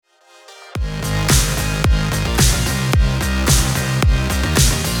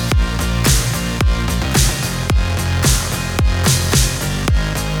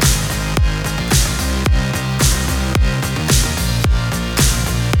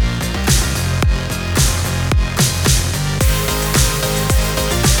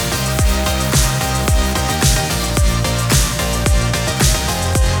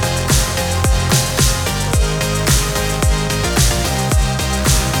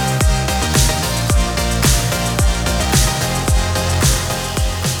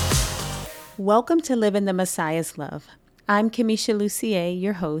Welcome to Live in the Messiah's Love. I'm Kamisha Lucier,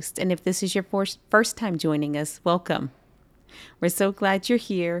 your host, and if this is your first time joining us, welcome. We're so glad you're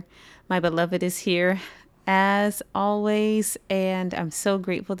here. My beloved is here as always, and I'm so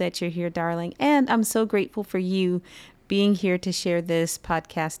grateful that you're here, darling, and I'm so grateful for you being here to share this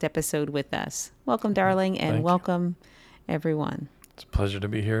podcast episode with us. Welcome, darling, and Thank you. welcome, everyone. It's a pleasure to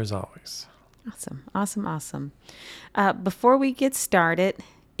be here as always. Awesome. Before we get started,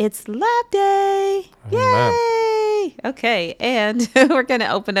 it's Lab Day. Amen. Yay! Okay, and we're going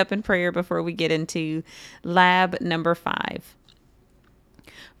to open up in prayer before we get into lab number 5.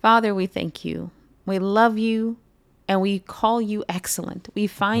 Father, we thank you. We love you, and we call you excellent. We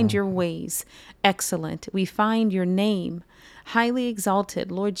find your ways excellent. We find your name highly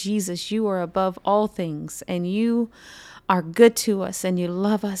exalted. Lord Jesus, you are above all things, and you are good to us, and you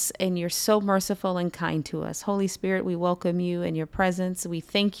love us, and you're so merciful and kind to us. Holy Spirit, we welcome you in your presence. We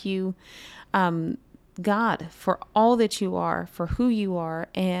thank you, God, for all that you are, for who you are,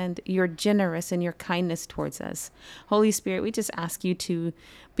 and you're generous and your kindness towards us. Holy Spirit, we just ask you to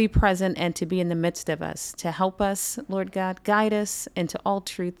be present and to be in the midst of us, to help us, Lord God, guide us into all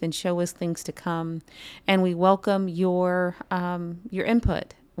truth and show us things to come. And we welcome your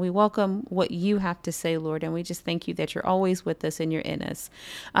input. We welcome what you have to say, Lord, and we just thank you that you're always with us and you're in us.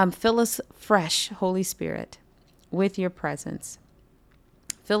 Fill us fresh, Holy Spirit, with your presence.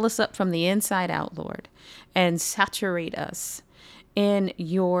 Fill us up from the inside out, Lord, and saturate us in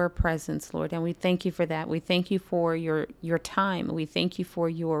your presence, Lord. And we thank you for that. We thank you for your time. We thank you for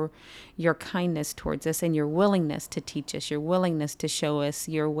your kindness towards us and your willingness to teach us, your willingness to show us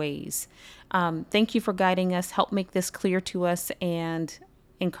your ways. Thank you for guiding us. Help make this clear to us and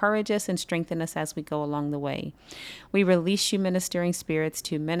encourage us and strengthen us as we go along the way. We release you, ministering spirits,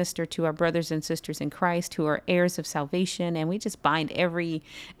 to minister to our brothers and sisters in Christ who are heirs of salvation. And we just bind every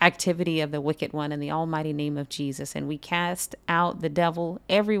activity of the wicked one in the almighty name of Jesus. And we cast out the devil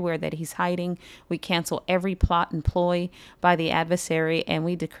everywhere that he's hiding. We cancel every plot and ploy by the adversary. And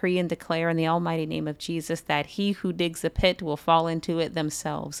we decree and declare in the almighty name of Jesus that he who digs a pit will fall into it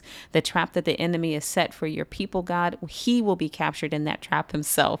themselves. The trap that the enemy has set for your people, God, he will be captured in that trap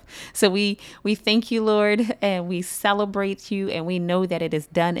himself. So we thank you, Lord, and we celebrate you, and we know that it is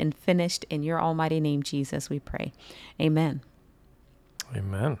done and finished in your almighty name, Jesus, we pray. Amen.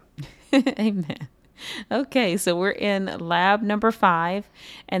 Amen. Amen. Okay, so we're in lab number 5,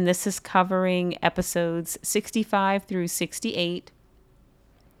 and this is covering episodes 65 through 68.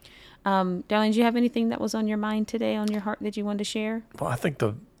 Darling, do you have anything that was on your mind today, on your heart, that you wanted to share? Well, I think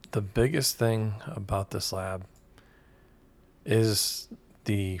the biggest thing about this lab is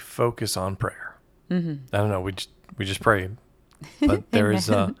the focus on prayer. I don't know. We just prayed, but there is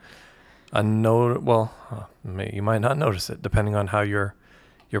a note. Well, you might not notice it depending on how your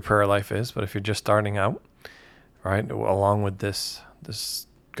prayer life is. But if you're just starting out, right, along with this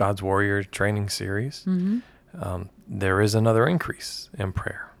God's Warrior training series, there is another increase in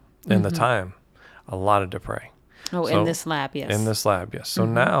prayer in the time allotted to pray. Oh, So, in this lab, yes. In this lab, yes. So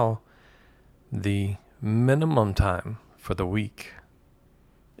now the minimum time for the week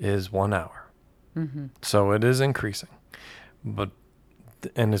is 1 hour. So it is increasing,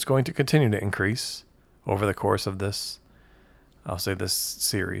 and it's going to continue to increase over the course of this, I'll say this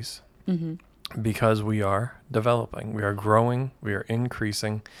series, because we are developing, we are growing, we are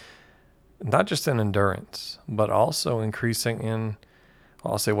increasing, not just in endurance, but also increasing in,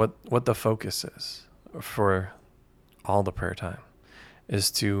 I'll say what the focus is for all the prayer time is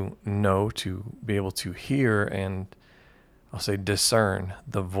to know, to be able to hear and I'll say discern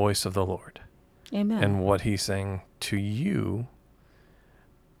the voice of the Lord. Amen. And what he's saying to you,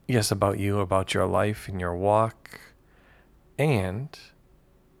 yes, about you, about your life and your walk. And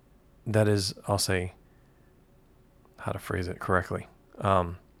that is, I'll say, how to phrase it correctly.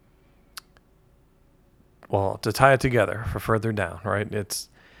 Well, to tie it together for further down, right? It's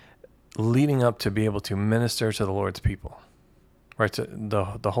leading up to be able to minister to the Lord's people, right? So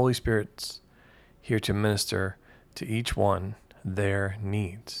the Holy Spirit's here to minister to each one their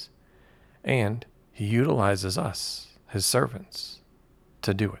needs. And he utilizes us, his servants,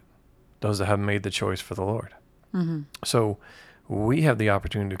 to do it. Those that have made the choice for the Lord. So we have the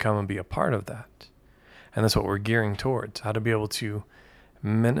opportunity to come and be a part of that. And that's what we're gearing towards, how to be able to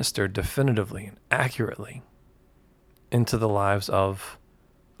minister definitively and accurately into the lives of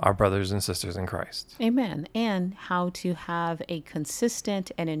our brothers and sisters in Christ. Amen. And how to have a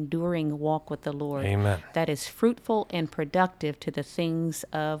consistent and enduring walk with the Lord. Amen. That is fruitful and productive to the things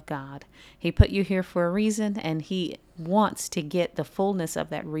of God. He put you here for a reason, and he wants to get the fullness of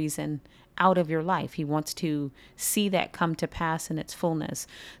that reason out of your life. He wants to see that come to pass in its fullness.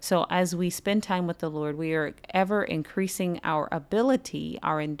 So as we spend time with the Lord, we are ever increasing our ability,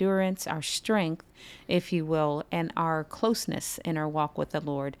 our endurance, our strength, if you will, and our closeness in our walk with the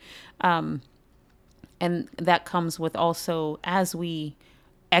Lord. And that comes with also as we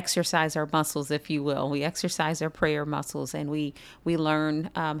exercise our muscles, if you will. We exercise our prayer muscles, and we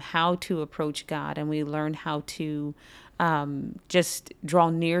learn how to approach God, and we learn how to just draw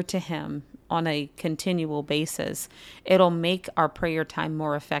near to Him on a continual basis. It'll make our prayer time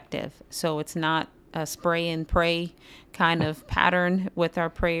more effective. So it's not a spray and pray kind of pattern with our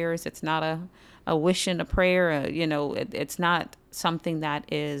prayers. It's not a wish and a prayer. It's not something that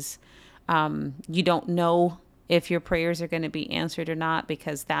is, you don't know if your prayers are going to be answered or not,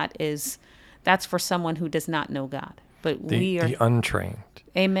 because that's for someone who does not know God. But we are the untrained.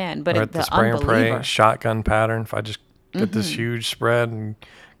 Amen. But the spray and pray shotgun pattern. If I just get this huge spread and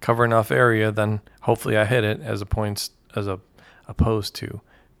cover enough area, then hopefully I hit it, as opposed to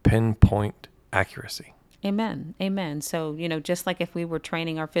pinpoint accuracy. Amen. Amen. So, just like if we were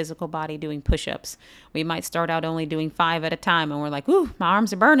training our physical body doing push-ups, we might start out only doing 5 at a time, and we're like, ooh, my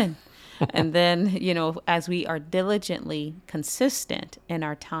arms are burning. And then, as we are diligently consistent in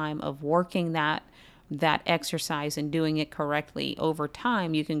our time of working that exercise and doing it correctly, over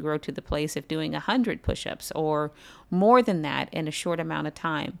time, you can grow to the place of doing 100 push-ups or more than that in a short amount of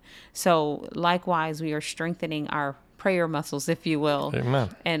time. So likewise, we are strengthening our prayer muscles, if you will. Amen.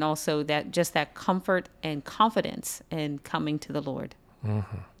 And also that comfort and confidence in coming to the Lord.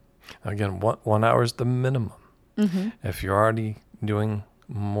 Mm-hmm. Again, 1 hour is the minimum. Mm-hmm. If you're already doing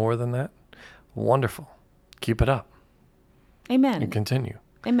more than that, wonderful. Keep it up. Amen. And continue.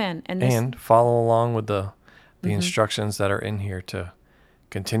 Amen. And follow along with the instructions that are in here to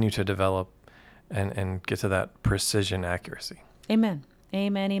continue to develop and get to that precision accuracy. Amen.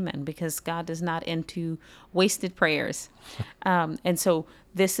 Amen. Amen. Because God is not into wasted prayers. And so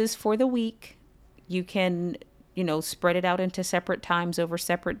this is for the week. You can, spread it out into separate times over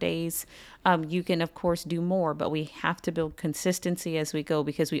separate days. You can, of course, do more, but we have to build consistency as we go,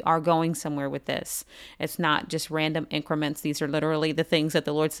 because we are going somewhere with this. It's not just random increments. These are literally the things that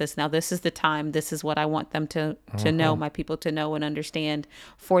the Lord says, now this is the time. This is what I want them to know, my people to know and understand,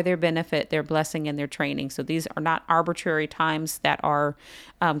 for their benefit, their blessing, and their training. So these are not arbitrary times that are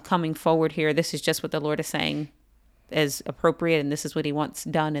coming forward here. This is just what the Lord is saying is appropriate, and this is what He wants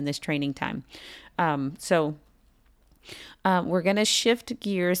done in this training time. So we're going to shift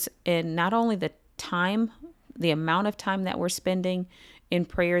gears in not only the time, the amount of time that we're spending in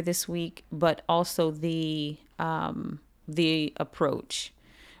prayer this week, but also the approach.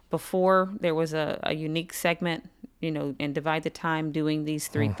 Before, there was a unique segment, and divide the time doing these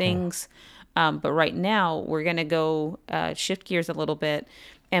 3 things. But right now, we're going to go shift gears a little bit.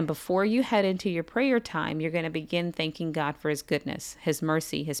 And before you head into your prayer time, you're going to begin thanking God for His goodness, His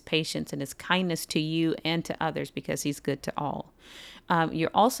mercy, His patience, and His kindness to you and to others, because He's good to all. You're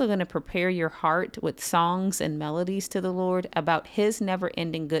also going to prepare your heart with songs and melodies to the Lord about His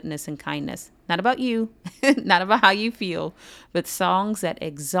never-ending goodness and kindness. Not about you, not about how you feel, but songs that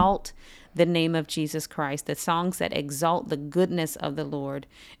exalt the name of Jesus Christ, the songs that exalt the goodness of the Lord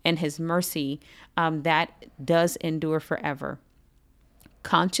and His mercy that does endure forever.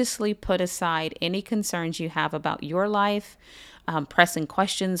 Consciously put aside any concerns you have about your life, pressing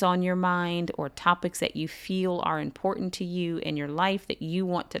questions on your mind, or topics that you feel are important to you in your life that you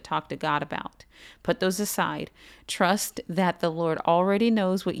want to talk to God about. Put those aside. Trust that the Lord already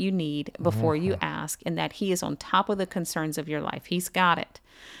knows what you need before you ask, and that He is on top of the concerns of your life. He's got it.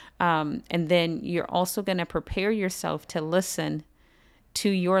 And then you're also going to prepare yourself to listen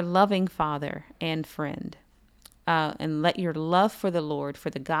to your loving Father and friend. And let your love for the Lord, for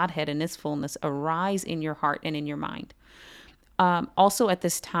the Godhead and His fullness, arise in your heart and in your mind. Also at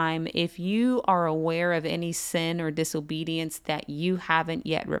this time, if you are aware of any sin or disobedience that you haven't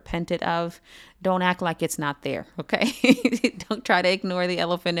yet repented of, don't act like it's not there, okay? Don't try to ignore the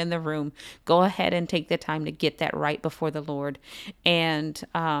elephant in the room. Go ahead and take the time to get that right before the Lord. And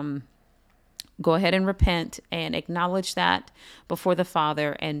go ahead and repent and acknowledge that before the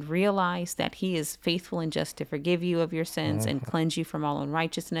Father, and realize that He is faithful and just to forgive you of your sins and cleanse you from all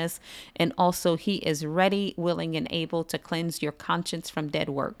unrighteousness. And also He is ready, willing, and able to cleanse your conscience from dead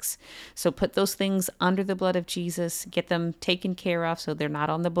works. So put those things under the blood of Jesus, get them taken care of so they're not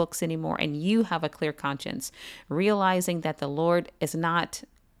on the books anymore, and you have a clear conscience, realizing that the Lord is not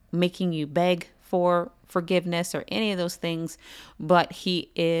making you beg for forgiveness or any of those things, but He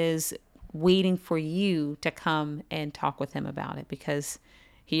is waiting for you to come and talk with Him about it, because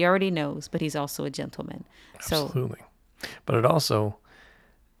He already knows, but He's also a gentleman. Absolutely. So But it also,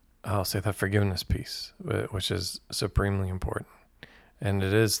 I'll say that forgiveness piece, which is supremely important. And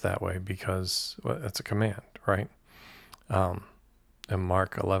it is that way because it's a command, right? And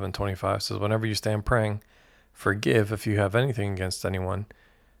Mark 11:25 says, whenever you stand praying, forgive if you have anything against anyone,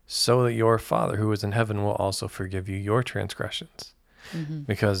 so that your Father who is in heaven will also forgive you your transgressions. Mm-hmm.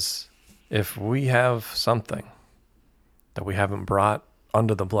 Because if we have something that we haven't brought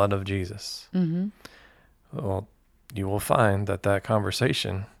under the blood of Jesus, Mm-hmm. well, you will find that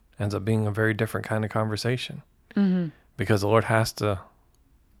conversation ends up being a very different kind of conversation. Mm-hmm. Because the Lord has to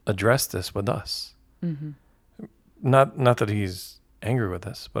address this with us. Mm-hmm. Not that he's angry with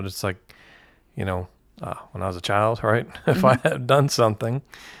us, but it's like, when I was a child, right? If I had done something,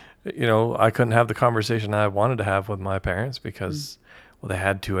 I couldn't have the conversation I wanted to have with my parents because, well, they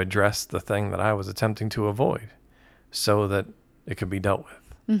had to address the thing that I was attempting to avoid so that it could be dealt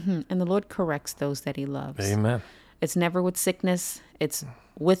with. Mm-hmm. And the Lord corrects those that he loves. Amen. It's never with sickness. It's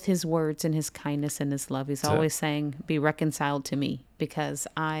with his words and his kindness and his love. He's always saying, be reconciled to me because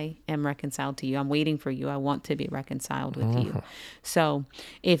I am reconciled to you. I'm waiting for you. I want to be reconciled with you. So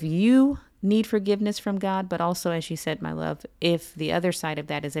if you need forgiveness from God, but also, as you said, my love, if the other side of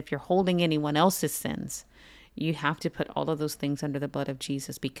that is if you're holding anyone else's sins, you have to put all of those things under the blood of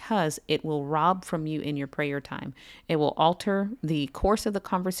Jesus because it will rob from you in your prayer time. It will alter the course of the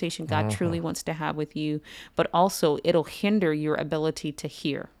conversation God truly wants to have with you, but also it'll hinder your ability to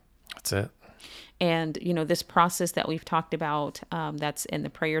hear. That's it. And, this process that we've talked about that's in the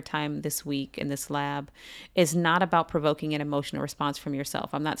prayer time this week in this lab is not about provoking an emotional response from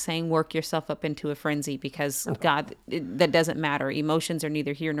yourself. I'm not saying work yourself up into a frenzy because God, that doesn't matter. Emotions are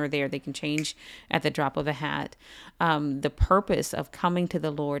neither here nor there. They can change at the drop of a hat. The purpose of coming to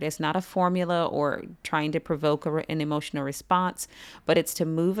the Lord is not a formula or trying to provoke an emotional response, but it's to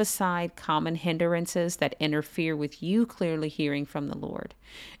move aside common hindrances that interfere with you clearly hearing from the Lord.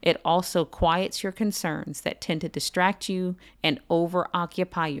 It also quiets your concerns that tend to distract you and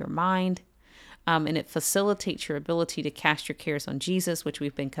over-occupy your mind. And it facilitates your ability to cast your cares on Jesus, which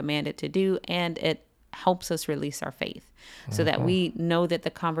we've been commanded to do. And it helps us release our faith so that we know that the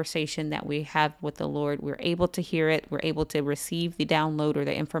conversation that we have with the Lord, we're able to hear it. We're able to receive the download or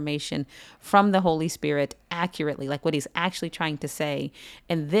the information from the Holy Spirit accurately, like what he's actually trying to say.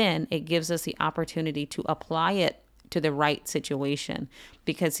 And then it gives us the opportunity to apply it to the right situation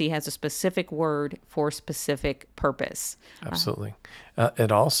because he has a specific word for a specific purpose. Absolutely.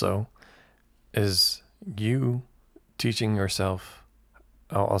 It also is you teaching yourself,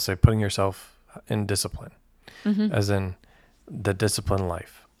 I'll say putting yourself in discipline, as in the disciplined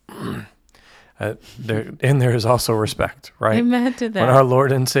life. There is also respect, right? Amen to that. When our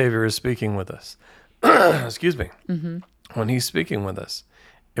Lord and Savior is speaking with us, excuse me, when he's speaking with us,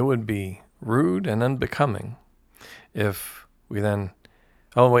 it would be rude and unbecoming if we then,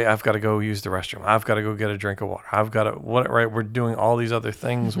 oh wait, I've got to go use the restroom. I've got to go get a drink of water. I've got to, right? We're doing all these other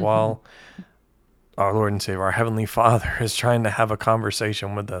things while our Lord and Savior, our Heavenly Father, is trying to have a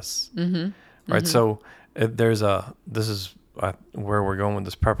conversation with us. Right? So this is where we're going with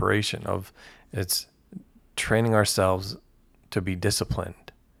this preparation of it's training ourselves to be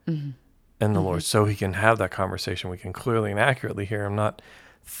disciplined in the Lord so he can have that conversation. We can clearly and accurately hear him, not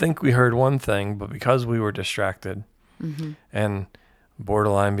think we heard one thing, but because we were distracted and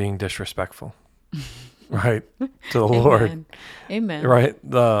borderline being disrespectful, right, to the Lord. Amen. Right?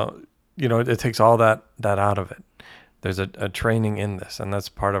 It takes all that out of it. There's a training in this, and that's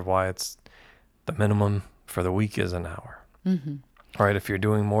part of why it's the minimum for the week is an hour. Right? If you're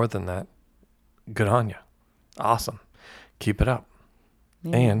doing more than that, good on you. Awesome. Keep it up.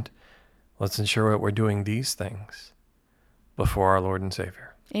 Yeah. And let's ensure that we're doing these things before our Lord and Savior.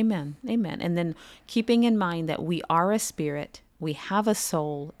 Amen. Amen. And then keeping in mind that we are a spirit, we have a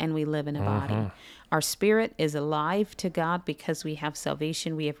soul, and we live in a body. Our spirit is alive to God because we have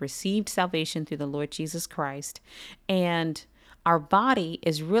salvation. We have received salvation through the Lord Jesus Christ. And our body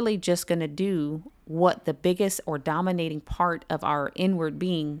is really just going to do what the biggest or dominating part of our inward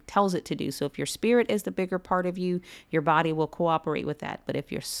being tells it to do. So if your spirit is the bigger part of you, your body will cooperate with that. But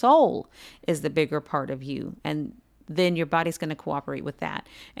if your soul is the bigger part of you, and then your body's going to cooperate with that.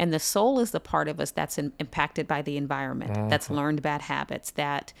 And the soul is the part of us that's impacted by the environment, that's learned bad habits,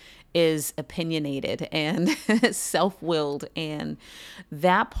 that is opinionated and self-willed. And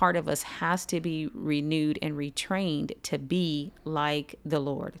that part of us has to be renewed and retrained to be like the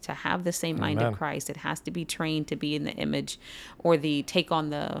Lord, to have the same mind of Christ. It has to be trained to be in the image or take on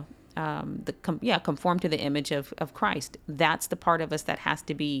the conform to the image of Christ. That's the part of us that has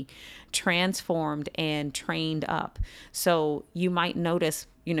to be transformed and trained up. So you might notice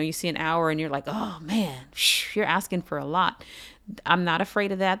you see an hour and you're like, oh man, you're asking for a lot. I'm not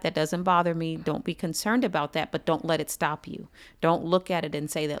afraid of that. That doesn't bother me. Don't be concerned about that, but don't let it stop you. Don't look at it and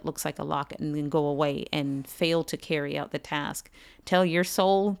say that looks like a lot and then go away and fail to carry out the task. Tell your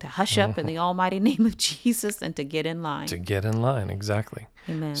soul to hush up in the almighty name of Jesus and to get in line. To get in line, exactly.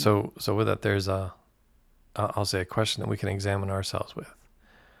 Amen. So with that, there's I'll say a question that we can examine ourselves with.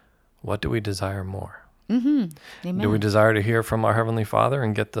 What do we desire more? Amen. Do we desire to hear from our Heavenly Father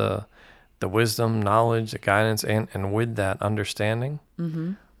and get the wisdom, knowledge, the guidance, and with that understanding?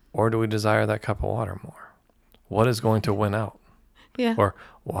 Mm-hmm. Or do we desire that cup of water more? What is going to win out? Yeah. Or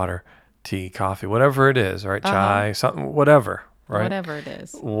water, tea, coffee, whatever it is, right? Chai, something, whatever, right? Whatever it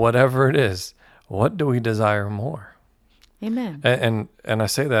is. Whatever it is. What do we desire more? Amen. And I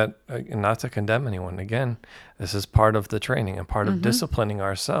say that not to condemn anyone. Again, this is part of the training and part of disciplining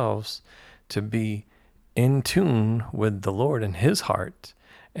ourselves to be in tune with the Lord and His heart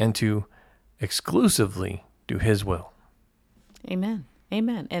and to exclusively do His will. Amen.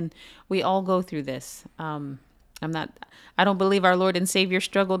 Amen. And we all go through this. I don't believe our Lord and Savior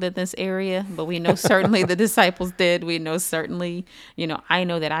struggled in this area, but we know certainly the disciples did. We know certainly, I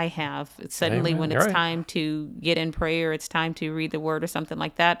know that I have. Suddenly when it's time to get in prayer, it's time to read the word or something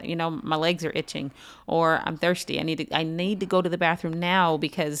like that, my legs are itching or I'm thirsty. I need to go to the bathroom now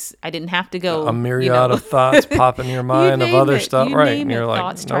because I didn't have to go. A myriad of thoughts pop in your mind of other stuff. Right. And you're like,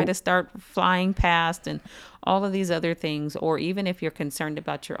 thoughts try to start flying past and all of these other things, or even if you're concerned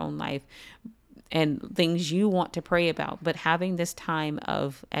about your own life and things you want to pray about, but having this time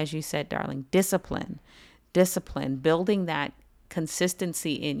of, as you said, darling, discipline, building that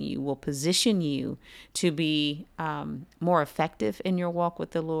consistency in you will position you to be more effective in your walk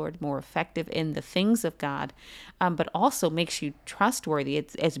with the Lord, more effective in the things of God, but also makes you trustworthy.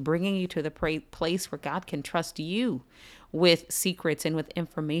 It's bringing you to the place where God can trust you with secrets and with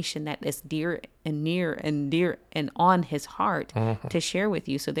information that is dear and near and dear and on His heart to share with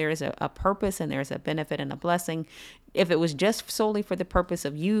you. So there is a purpose and there's a benefit and a blessing. If it was just solely for the purpose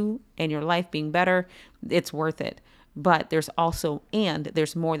of you and your life being better, it's worth it. But there's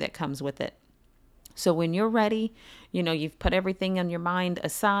more that comes with it. So when you're ready, you've put everything on your mind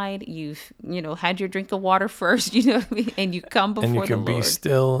aside. You've, had your drink of water first, and you come before the Lord. And you can be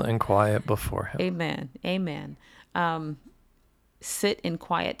still and quiet before Him. Amen. Amen. Sit in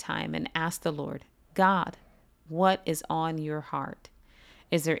quiet time and ask the Lord, God, what is on your heart?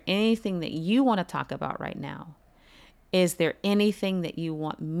 Is there anything that you want to talk about right now? Is there anything that you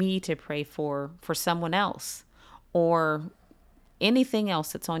want me to pray for someone else? Or anything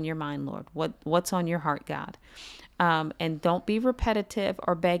else that's on your mind, Lord? What's on your heart, God? And don't be repetitive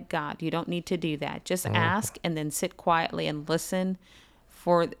or beg God. You don't need to do that. Just ask and then sit quietly and listen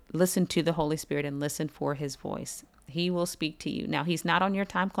to the Holy Spirit and listen for His voice. He will speak to you. Now, He's not on your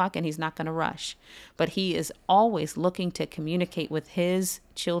time clock and He's not going to rush, but He is always looking to communicate with His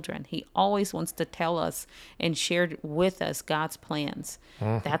children. He always wants to tell us and share with us God's plans.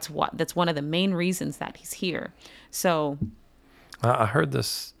 That's one of the main reasons that He's here. So I heard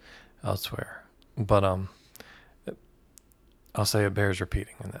this elsewhere, but I'll say it bears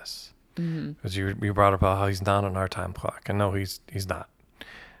repeating in this. Because you brought up how He's not on our time clock. And no, He's not.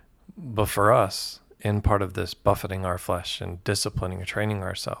 But for us, in part of this buffeting our flesh and disciplining and training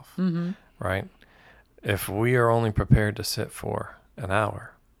ourselves, right? If we are only prepared to sit for an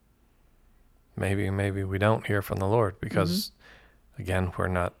hour, maybe we don't hear from the Lord because, again,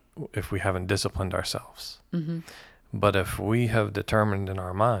 if we haven't disciplined ourselves. But if we have determined in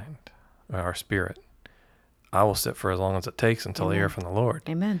our mind, our spirit, I will sit for as long as it takes until I hear from the Lord.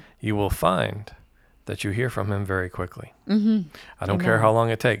 Amen. You will find that you hear from Him very quickly. I don't care how long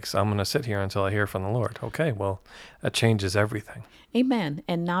it takes. I'm going to sit here until I hear from the Lord. Okay, well, that changes everything. Amen.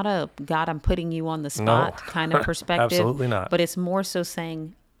 And not a God, I'm putting you on the spot kind of perspective. Absolutely not. But it's more so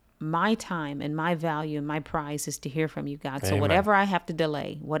saying, my time and my value and my prize is to hear from you, God. So whatever I have to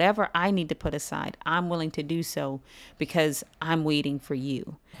delay, whatever I need to put aside, I'm willing to do so because I'm waiting for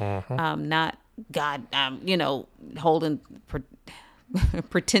you. Not God,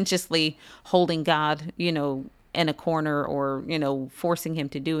 pretentiously holding God, in a corner or, forcing Him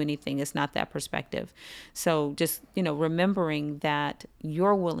to do anything. It's not that perspective. So just, remembering that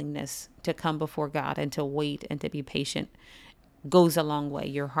your willingness to come before God and to wait and to be patient goes a long way.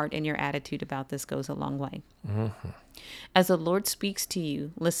 Your heart and your attitude about this goes a long way. As the Lord speaks to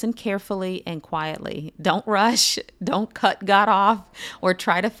you, listen carefully and quietly. Don't rush. Don't cut God off or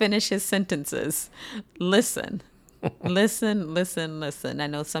try to finish His sentences. Listen. Listen. I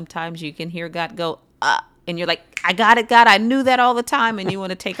know sometimes you can hear God go, and you're like, I got it, God. I knew that all the time. And you want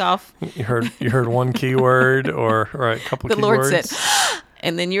to take off. You heard one key word or a couple of keywords. The Lord said,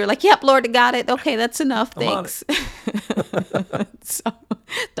 And then you're like, yep, Lord, I got it. Okay, that's enough. I'm on Thanks. So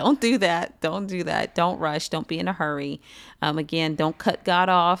don't do that. Don't do that. Don't rush. Don't be in a hurry. Again, don't cut God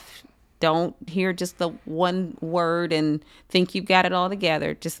off. Don't hear just the one word and think you've got it all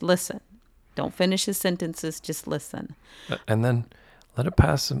together. Just listen. Don't finish his sentences. Just listen. And then let it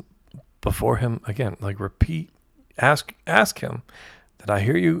pass before him again. Like repeat, ask him, did I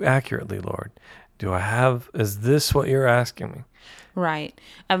hear you accurately, Lord? Is this what you're asking me? Right.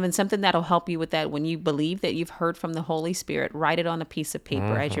 And something that'll help you with that, when you believe that you've heard from the Holy Spirit, write it on a piece of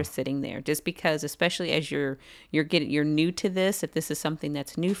paper as you're sitting there. Just because, especially as you're new to this, if this is something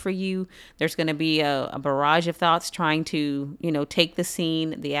that's new for you, there's going to be a barrage of thoughts trying to, take the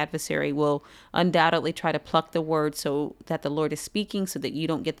scene. The adversary will undoubtedly try to pluck the word so that the Lord is speaking so that you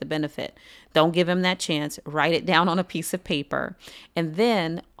don't get the benefit. Don't give him that chance. Write it down on a piece of paper and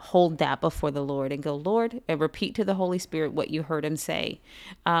then hold that before the Lord and go, Lord, and repeat to the Holy Spirit what you heard him say.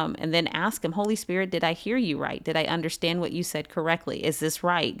 And then ask him, Holy Spirit, did I hear you right? Did I understand what you said correctly? Is this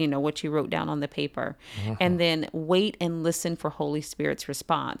right? What you wrote down on the paper. And then wait and listen for Holy Spirit's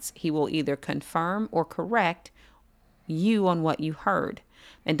response. He will either confirm or correct you on what you heard.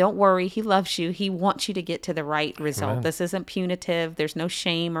 And don't worry, he loves you. He wants you to get to the right result. Amen. This isn't punitive. There's no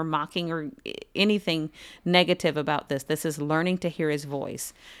shame or mocking or anything negative about this. This is learning to hear his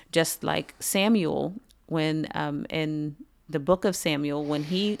voice. Just like Samuel, when in the book of Samuel, when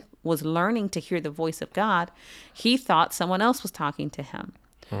he was learning to hear the voice of God, he thought someone else was talking to him.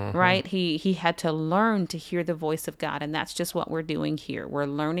 Right? He had to learn to hear the voice of God. And that's just what we're doing here. We're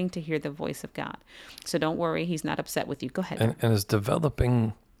learning to hear the voice of God. So don't worry. He's not upset with you. Go ahead. And it's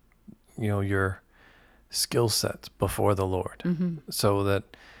developing, your skill sets before the Lord so that,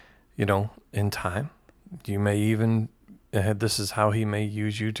 in time, you may even, this is how he may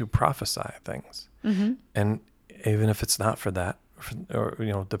use you to prophesy things. And even if it's not for that, or,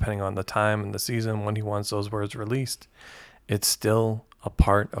 depending on the time and the season when he wants those words released, it's still a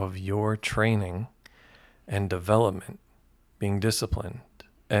part of your training and development, being disciplined.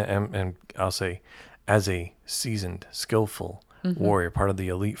 And I'll say, as a seasoned, skillful warrior, part of the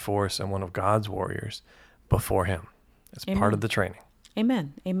elite force and one of God's warriors before him. It's Amen. part of the training.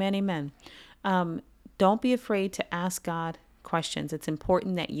 Amen. Amen. Amen. Don't be afraid to ask God questions. It's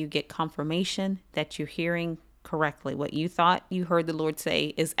important that you get confirmation that you're hearing correctly. What you thought you heard the Lord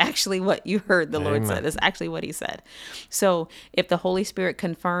say is actually what you heard the Lord said. Is actually what he said. So if the Holy Spirit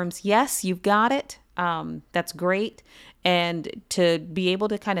confirms, yes, you've got it, that's great. And to be able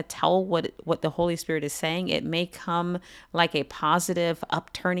to kind of tell what the Holy Spirit is saying, it may come like a positive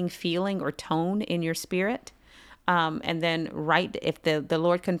upturning feeling or tone in your spirit. And then if the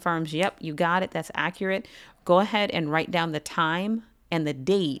Lord confirms, yep, you got it, that's accurate, go ahead and write down the time and the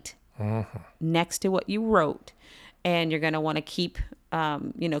date next to what you wrote. And you're going to want to keep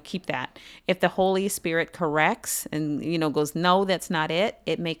that. If the Holy Spirit corrects and, goes, no, that's not it,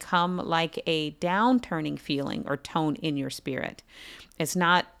 it may come like a downturning feeling or tone in your spirit. It's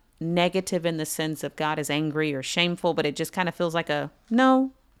not negative in the sense of God is angry or shameful, but it just kind of feels like kind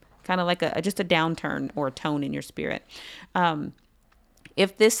of like just a downturn or a tone in your spirit.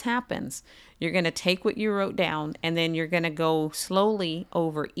 If this happens, you're going to take what you wrote down and then you're going to go slowly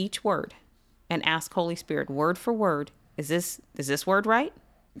over each word and ask Holy Spirit word for word. Is this word right?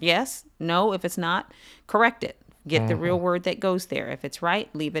 Yes. No. If it's not, correct it. Get the real word that goes there. If it's right,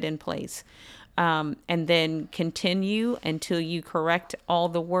 leave it in place. And then continue until you correct all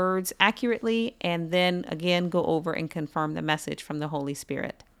the words accurately. And then again, go over and confirm the message from the Holy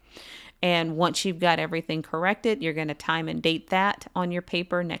Spirit. And once you've got everything corrected, you're going to time and date that on your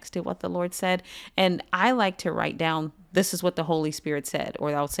paper next to what the Lord said. And I like to write down, this is what the Holy Spirit said,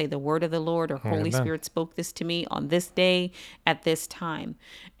 or I'll say the word of the Lord, or Holy Spirit spoke this to me on this day at this time.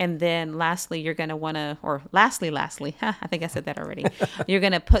 And then lastly, you're going to want to, or lastly, I think I said that already. You're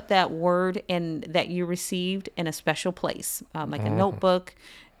going to put that word in that you received in a special place, like a notebook.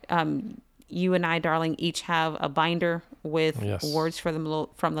 You and I, darling, each have a binder with words from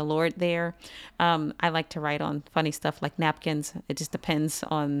the Lord there. I like to write on funny stuff like napkins. It just depends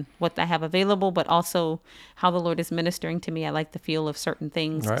on what I have available, but also how the Lord is ministering to me. I like the feel of certain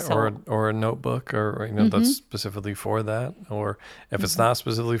things. Right, So, or a notebook, or that's specifically for that. Or if it's not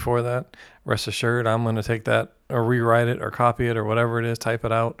specifically for that, rest assured, I'm going to take that or rewrite it or copy it or whatever it is, type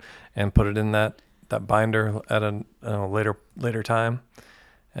it out and put it in that binder at a later time.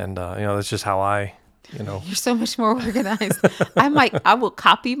 And, that's just how I You're so much more organized. I will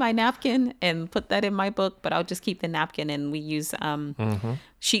copy my napkin and put that in my book, but I'll just keep the napkin, and we use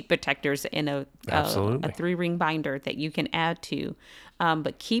sheet protectors in a 3-ring binder that you can add to.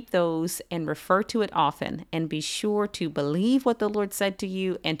 But keep those and refer to it often, and be sure to believe what the Lord said to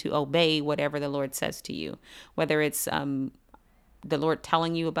you and to obey whatever the Lord says to you, whether it's the Lord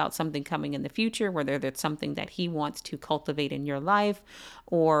telling you about something coming in the future, whether it's something that he wants to cultivate in your life,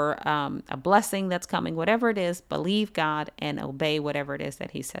 or a blessing that's coming, whatever it is, believe God and obey whatever it is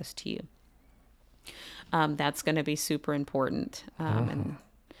that he says to you. That's going to be super important. And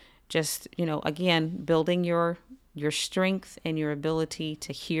just, again, building your strength and your ability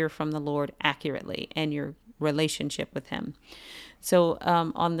to hear from the Lord accurately and your relationship with him. So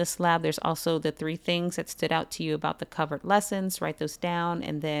on this lab, there's also the 3 things that stood out to you about the covered lessons. Write those down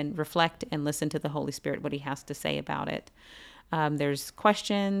and then reflect and listen to the Holy Spirit, what he has to say about it. There's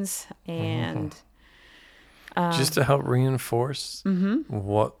questions and... just to help reinforce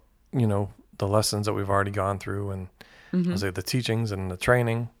what, the lessons that we've already gone through, and I say the teachings and the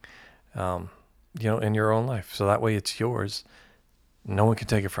training, in your own life. So that way it's yours. No one can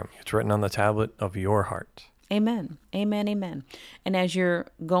take it from you. It's written on the tablet of your heart. Amen. Amen. Amen. And as you're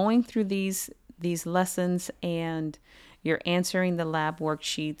going through these lessons and you're answering the lab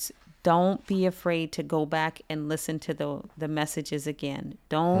worksheets, don't be afraid to go back and listen to the messages again.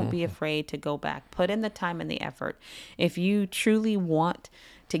 Don't be afraid to go back. Put in the time and the effort. If you truly want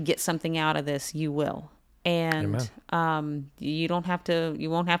to get something out of this, you will. And you won't have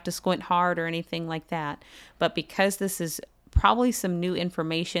to squint hard or anything like that. But because this is probably some new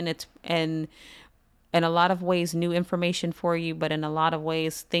information, it's in a lot of ways new information for you, but in a lot of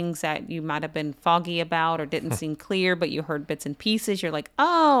ways things that you might have been foggy about or didn't seem clear, but you heard bits and pieces. You're like,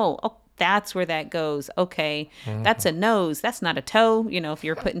 oh, that's where that goes. Okay, that's a nose. That's not a toe. If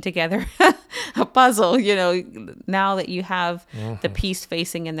you're putting together a puzzle, now that you have the piece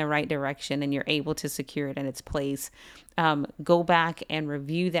facing in the right direction and you're able to secure it in its place, go back and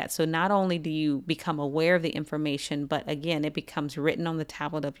review that. So not only do you become aware of the information, but again, it becomes written on the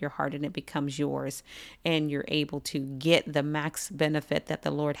tablet of your heart and it becomes yours, and you're able to get the max benefit that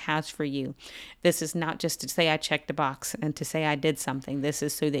the Lord has for you. This is not just to say I checked a box and to say I did something. This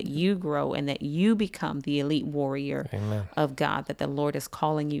is so that you grow and that you become the elite warrior of God that the Lord is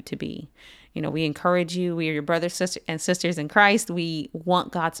calling you to be. We encourage you. We are your brothers and sisters in Christ. We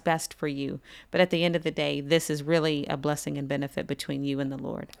want God's best for you. But at the end of the day, this is really a blessing and benefit between you and the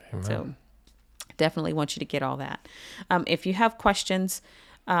Lord. Amen. So definitely want you to get all that. If you have questions,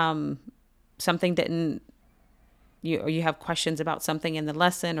 something didn't, or you have questions about something in the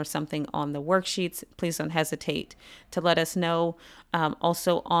lesson or something on the worksheets, please don't hesitate to let us know.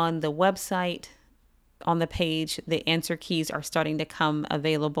 Also on the website, on the page, the answer keys are starting to come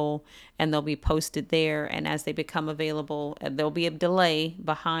available and they'll be posted there. And as they become available, there'll be a delay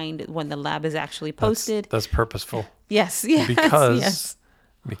behind when the lab is actually posted. That's purposeful. Yes.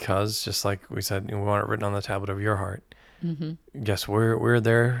 Because just like we said, we want it written on the tablet of your heart. Yes, we're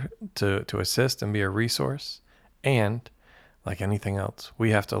there to assist and be a resource. And like anything else, we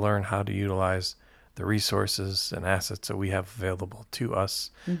have to learn how to utilize the resources and assets that we have available to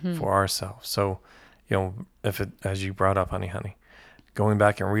us for ourselves. So, if it, as you brought up, honey, going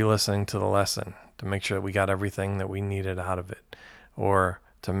back and re-listening to the lesson to make sure that we got everything that we needed out of it, or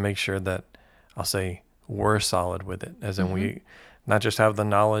to make sure that, I'll say, we're solid with it, as in we not just have the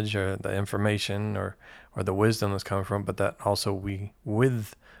knowledge or the information or the wisdom that's coming from, but that also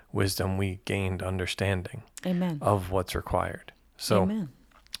with wisdom, we gained understanding of what's required. So,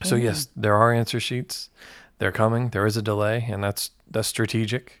 yes, there are answer sheets. They're coming. There is a delay, and that's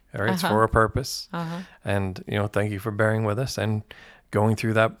strategic. All right, it's for a purpose. And thank you for bearing with us and going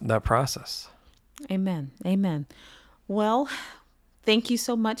through that process. Amen. Well, thank you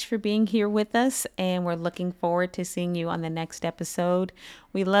so much for being here with us, and we're looking forward to seeing you on the next episode.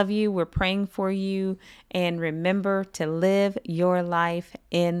 We love you. We're praying for you, and remember to live your life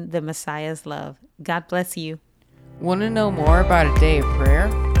in the Messiah's love. God bless you. Want to know more about A Day of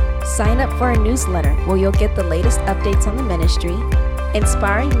Prayer? Sign up for our newsletter where you'll get the latest updates on the ministry,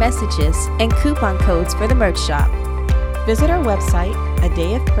 inspiring messages, and coupon codes for the merch shop. Visit our website,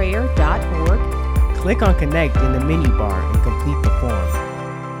 adayofprayer.org. Click on Connect in the menu bar and complete the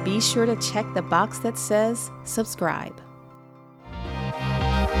form. Be sure to check the box that says subscribe.